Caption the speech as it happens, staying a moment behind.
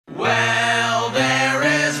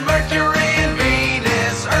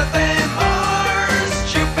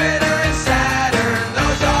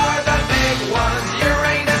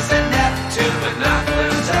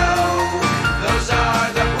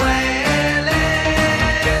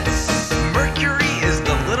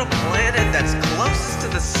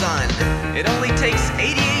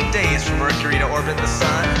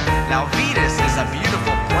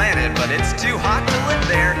but it's too hot to live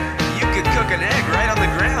there. You could cook an egg right on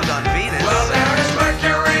the ground on Venus. Well, there is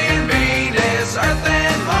Mercury and Venus, Earth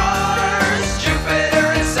and Mars,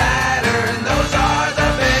 Jupiter and Saturn, those are the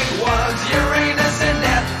big ones. Uranus and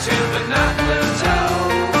Neptune, but not Pluto.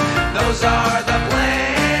 Those are the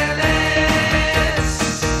planets.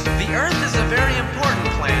 The Earth is a very important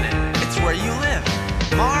planet. It's where you live.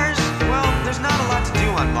 Mars, well, there's not a lot to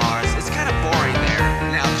do on Mars. It's kind of boring there.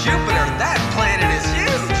 Now Jupiter, that planet is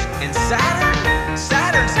huge. And Saturn?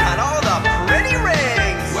 Saturn's got all the pretty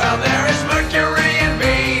rings. Well, there is Mercury and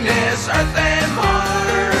Venus, Earth and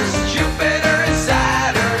Mars, Jupiter and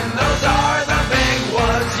Saturn, those are the big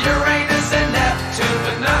ones. Uranus and Neptune,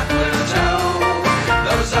 but not Pluto.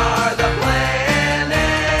 Those are the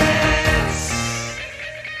planets.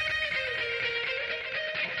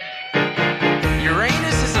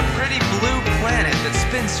 Uranus is a pretty blue planet that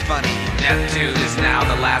spins funny. Neptune is now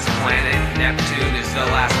the last planet. Neptune is the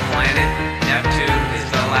last planet. Neptune is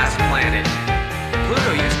the last planet.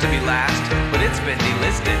 Pluto used to be last, but it's been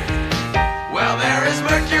delisted.